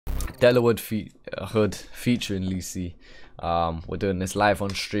Delawou hood featuring Lisi. We're doing this live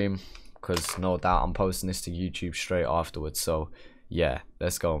on stream because no doubt I'm posting this to YouTube straight afterwards. So yeah,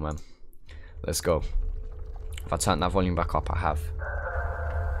 let's go, man. Let's go. If I turn that volume back up, I have.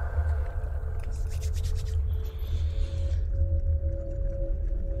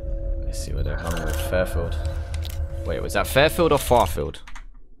 Let's see where they're coming with Fairfield. Wait, was that Fairfield or Farfield?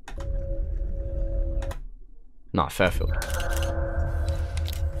 No, Fairfield.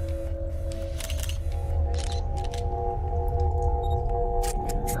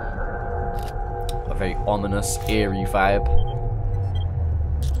 A very ominous, eerie vibe.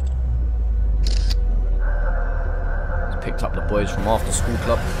 Just picked up the boys from after school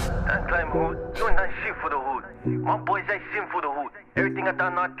club. Doing that shit for the hood. My boys, they sin for the hood. Everything I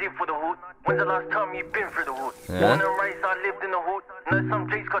done, I did for the hood. When's the last time you been through the hood? Born and raised, I lived in the hood. Know some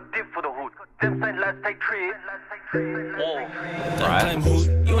J's got dip for the hood. Them same lads take trips. That time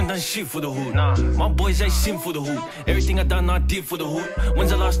hood, you ain't done shit for the hood. My boys, they sin for the hood. Everything I done, I did for the hood.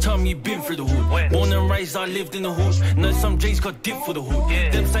 When's the last time you been through the hood? Born and raised, I lived in the hood. Know some J's got dip for the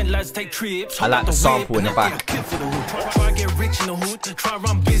hood. Them same lads take trips. I like the sample in the back. Try get rich in the hood. Try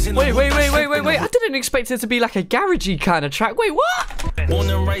run busy in the hood. Wait. I didn't expect it to be like a garagey kind of track. Wait, what? Born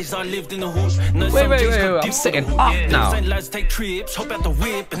and raised, I lived in the hood. No, wait, I'm sitting up now. Lads take trips, hop out the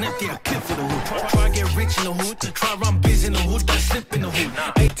whip and empty a clip for the hood. Try get rich in the hood. Try run busy in the hood. Don't slip in the hood.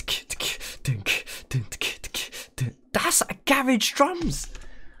 That's a garage drums.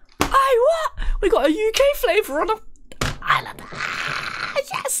 Hey, what? We got a UK flavour on the island.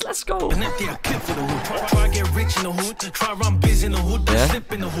 Yes, let's go. Try get rich in the hood. Try run busy in the hood. Don't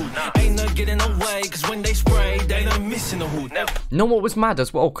slip in the hood. Ain't no getting away, cause when they spray, they don't miss in the hood. You know what was mad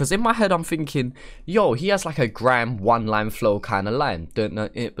as well? Because in my head I'm thinking, yo, he has like a Grime one-line flow kind of line. Don't know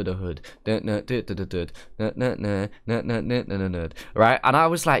it but the hood. Right? And I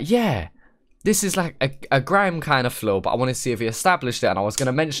was like, yeah. This is like a Grime kind of flow, but I want to see if he established it, and I was going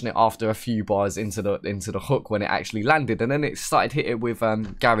to mention it after a few bars into the hook when it actually landed, and then it started hitting with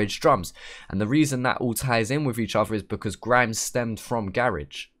garage drums. And the reason that all ties in with each other is because Grime stemmed from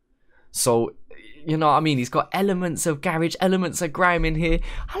garage. So, you know what I mean? He's got elements of garage, elements of Grime in here.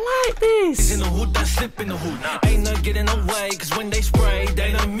 I like this. In the hood, don't slip in the hood. Ain't no getting away, cause when they spray,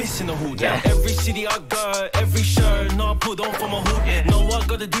 they don't miss in the hood. Yeah. Every city I go, every show, no I put on for my hood. No, I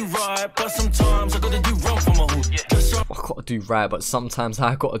gotta do right, but sometimes I gotta do wrong for my hood. Just I gotta do right, but sometimes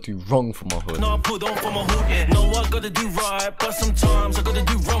I gotta do wrong for my hood. no, I put on for my hood. No, I gotta do right, but sometimes I gotta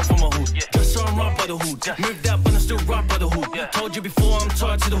do wrong for my hood. Just so I'm right by the hood. Moved out, but I'm still right by the hood. Told you before, I'm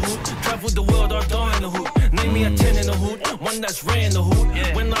tied to the hood. Traveled the world, I die in the hood. Name me a 10 in the hood, one that's rare in the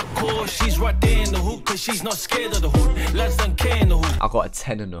hood. When I call, she's right there in the hood, cause she's not scared of the hood. Lads don't care in the hood. I got a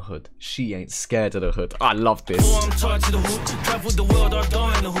 10 in the hood. She ain't scared of the hood. I love this. Before I'm tied to the hood. Traveled the world, I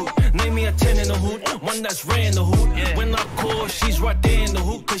die in the hood. Name me a 10 in the hood, one that's rare in the hood. When I call, she's right there in the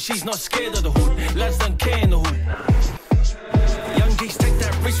hood, cause she's not scared of the hood. Lads don't care in the hood. Young geeks take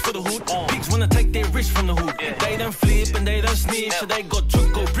that risk for the hood. Pigs wanna take their risk from the hood. They don't flip and they don't sneeze, so they got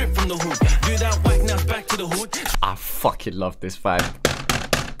took or rip from the hood. Do that whack, now it's back to the hood. I fucking love this vibe.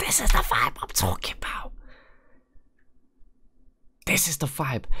 This is the vibe I'm talking about. This is the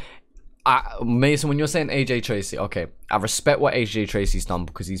vibe. Mason, when you're saying AJ Tracey, okay, I respect what AJ Tracey's done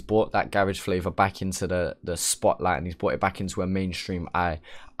because he's brought that garage flavor back into the spotlight and he's brought it back into a mainstream eye.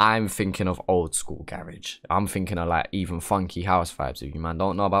 I'm thinking of old school garage. I'm thinking of like even funky house vibes. If you man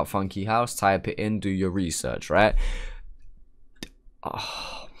don't know about funky house, type it in, do your research, right?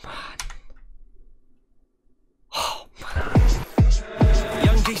 Oh man. Oh man.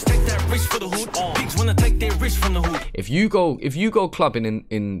 Young geeks take that risk for the hood. Pigs wanna take their risk from the hood. If you go clubbing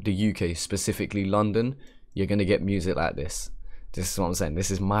in the UK, specifically London, you're gonna get music like this. This is what I'm saying.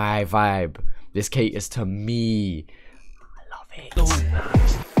 This is my vibe. This caters to me. I love it.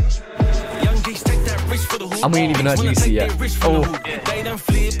 Young geeks take that risk for the hood. And we ain't even heard Lisi yet. Oh. They don't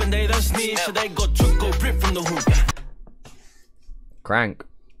flip and they don't sneeze, so they got took or rip from the hood. Crank,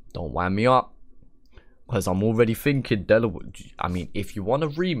 don't wind me up, because I'm already thinking Delawou. I mean, if you want a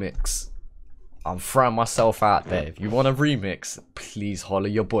remix, I'm throwing myself out there. If you want a remix, please holler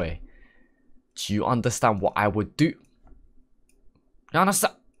your boy. Do you understand what I would do? You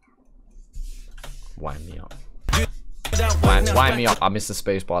understand? Wind me up. Wind me up. I missed the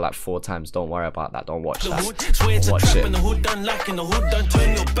space bar like 4 times. Don't worry about that. Don't watch that. Don't watch it. In the hood, don't lack in the hood, don't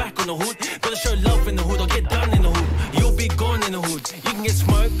turn your back on the hood. Gotta show love in the hood or get done in the hood. You'll be gone in the hood. You can get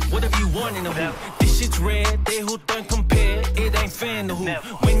smoked, whatever you want in the hood. This shit's rare, their hood don't compare. It ain't fair in the hood.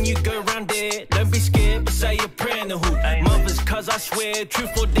 When you go around there, don't be scared, but say your prayer in the hood. Mothers, cuz I swear,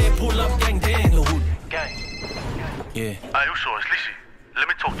 truth or dare, pull up gang there in the hood. Gang. Yeah. Aye, also, it's Lisi. Let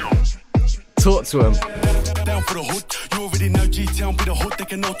me talk to him. Talk to him. Down for the hood, you already know G-Town be the hood. They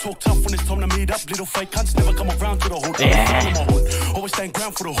can all talk tough when it's time to meet up. Little fake cunts never come around to the hood. Yeah. Always stand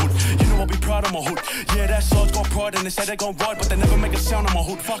ground for the hood. You know I'll be proud of my hood. Yeah, that song's got pride and they say they gon' ride, but they never make a sound on my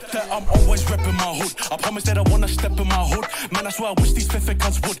hood. Fuck that, I'm always repping my hood. I promise that I wanna step in my hood. Man, I swear I wish these fake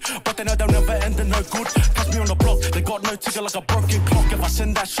cunts would, but they know they'll never end in no good. Catch me on the block, they got no ticker like a broken clock. If I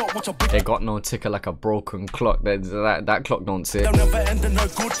send that shot, what's a big... They got no ticker like a broken clock. That clock don't tick. They'll never end in no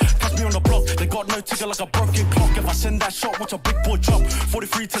good. Catch me on the block, they got no ticker like a broken clock. If I send that shot, watch a big boy jump.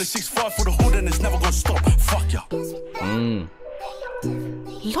 43 to the 6'5" for the hood and it's never gonna stop. Fuck ya.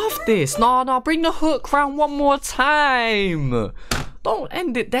 Love this. Nah, bring the hook round one more time. Don't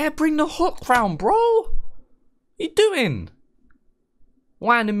end it there. Bring the hook round, bro. You doing?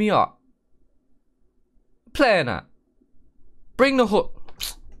 Winding me up. Playing that. Bring the hook.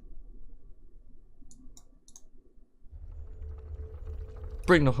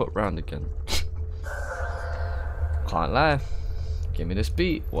 Bring the hook round again. Can't lie. Give me this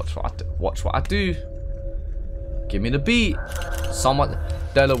beat. Watch what I do. Give me the beat. Someone.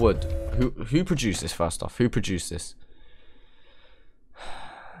 Delawou. Who produced this first off? Who produced this?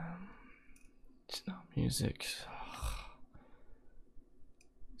 It's not music.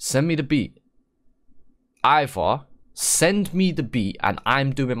 Send me the beat. Either send me the beat and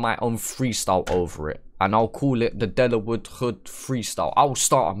I'm doing my own freestyle over it. And I'll call it the Delawou Hood freestyle. I'll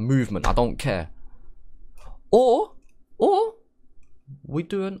start a movement. I don't care. Or we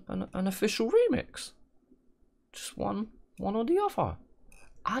do an official remix. Just one or the other.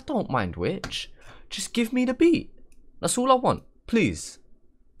 I don't mind which. Just give me the beat. That's all I want. Please,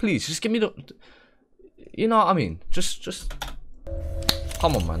 just give me the. You know what I mean? Just.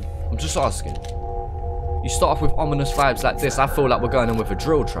 Come on, man. I'm just asking. You start off with ominous vibes like this. I feel like we're going in with a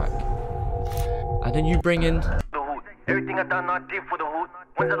drill track, and then you bring in. Everything I done, I did for the hood.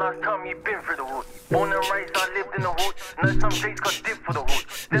 When's the last time you been through the hood? Born and raised, I lived in the hood. Know some J's got dip for the hood.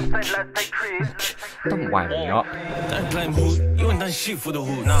 Them same lads take cribs. Don't wind me up. Don't blame hood, you ain't done shit for the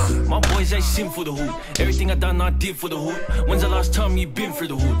hood. Nah, my boys ain't sin for the hood. Everything I done, I did for the hood. When's the last time you been through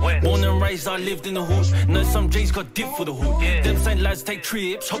the hood? Born and raised, I lived in the hood. Know some J's got dip for the hood. Them same lads take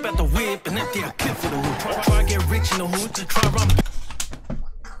trips, hop out the whip and empty a clip for the hood. Try get rich in the hood, try run.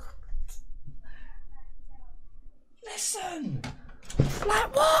 Listen.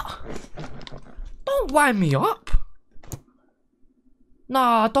 Like what? Don't wind me up.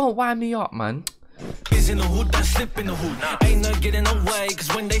 Nah, don't wind me up, man. Is in the hood, don't slip in the hood. Ain't no getting away, cause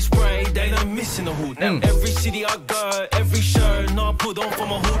when they spray, they don't miss in the hood. Every city I go, every show, no, I put on for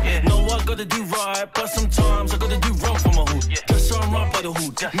my hood. No, I gotta do right, but sometimes I gotta do wrong for my hood. Just so I'm right by the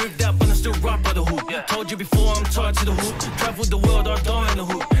hood. Moved out, but I'm still right by the hood. Told you before, I'm tied to the hood. Traveled the world, I die in the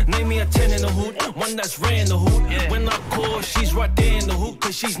hood. Name me a 10 in the hood, one that's rare in the hood. When I call, she's right there in the hood,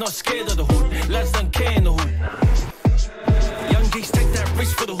 cause she's not scared of the hood. Lads don't care in the hood. Young geeks take that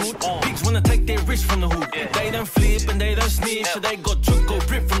risk for the hood. Pigs wanna take their risk from the hood. They don't flip and they don't snitch, so they got took or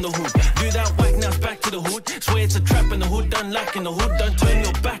rip from the hood. Do that whack, now it's back to the hood. Swear it's a trap in the hood, don't lack in the hood. Don't turn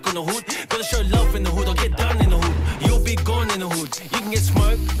your back on the hood. Gotta show love in the hood or get done in the hood. You'll be gone in the hood. You can get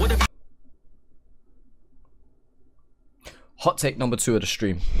smoked, whatever. Hot take number 2 of the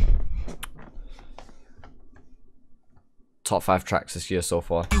stream. Top 5 tracks this year so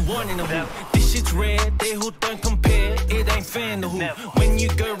far. You want in the hood. This shit's rare, they hood don't compare. It ain't fair in the hood. When you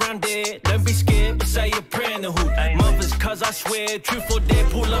go around there, don't be scared, but say your prayer in the hood. Mothers, cuz I swear, truth or dare,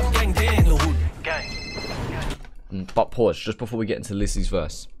 pull up gang there in the hood. But pause, just before we get into Lisi's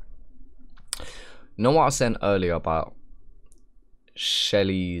verse. You know what I was saying earlier about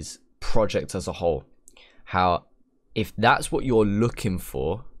Shelly's project as a whole? How if that's what you're looking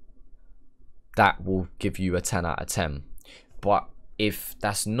for, that will give you a 10 out of 10. But if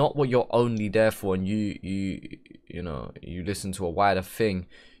that's not what you're only there for, and you know, you listen to a wider thing,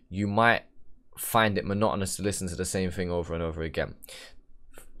 you might find it monotonous to listen to the same thing over and over again.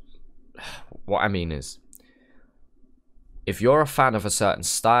 What I mean is, if you're a fan of a certain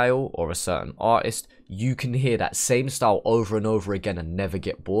style or a certain artist, you can hear that same style over and over again and never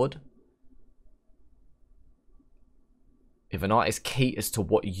get bored. If an artist caters to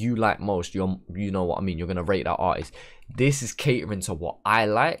what you like most, you know what I mean, you're going to rate that artist. This is catering to what I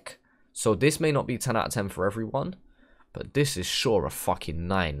like. So this may not be 10 out of 10 for everyone, but this is sure a fucking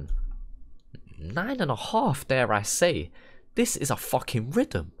 9. 9.5, dare I say. This is a fucking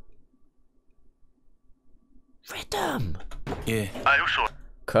rhythm. Rhythm. Yeah.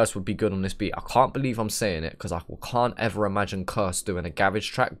 Curse would be good on this beat. I can't believe I'm saying it because I can't ever imagine Curse doing a garage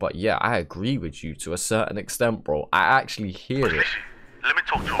track. But yeah, I agree with you to a certain extent, bro. I actually hear it. Let me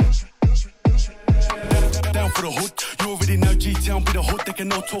talk to him. Down for the hood. You already know G-Town be the hood. They can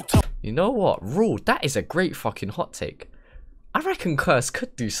no talk tough. You know what? Rule, that is a great fucking hot take. I reckon Curse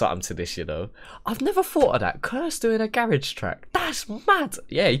could do something to this, you know. I've never thought of that. Curse doing a garage track. That's mad.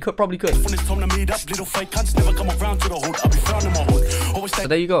 Yeah, he probably could. When it's time to meet up, little fake cunts never come around to the hood. I'll be found in my hood. Always So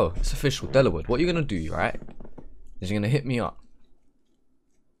there you go. It's official. Delawou. What you're going to do, right, is you're going to hit me up.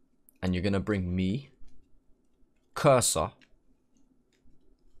 And you're going to bring me, Cursor,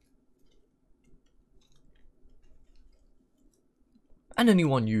 and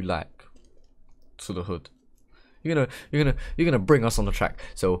anyone you like to the hood. You're gonna bring us on the track.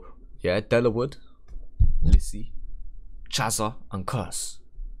 So yeah, Delawou, Lisi, Chazza, and Curse.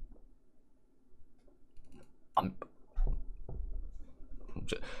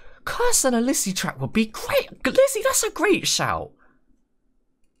 Curse and a Lisi track would be great. Lisi, that's a great shout.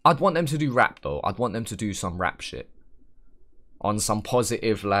 I'd want them to do rap though. I'd want them to do some rap shit. On some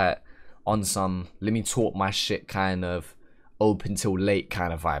positive, like, on some let me talk my shit kind of open till late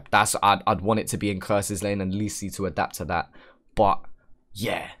kind of vibe. That's I'd want it to be in Curse's lane and Lisi to adapt to that. But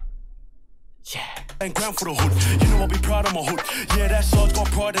yeah. Ain't ground for the hood. You know I'll be proud of my hood. Yeah, that side got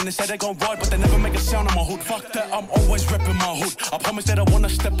pride and they say they gon' ride, but they never make a sound on my hood. Fuck that, I'm always repping my hood. I promise that I wanna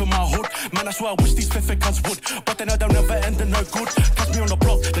step in my hood. Man, that's why I wish these fifth cunts would. But they know they'll never end in no good. Catch me on the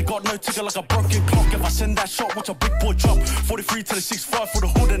block, they got no ticker like a broken clock. If I send that shot, watch a big boy drop. 43 to the 6'5" for the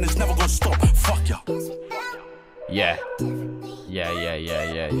hood and it's never gonna stop. Fuck ya. Yeah.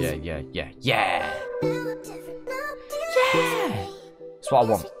 That's what I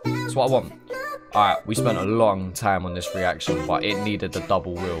want. That's what I want. Alright, we spent a long time on this reaction, but it needed the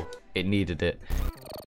double wheel. It needed it.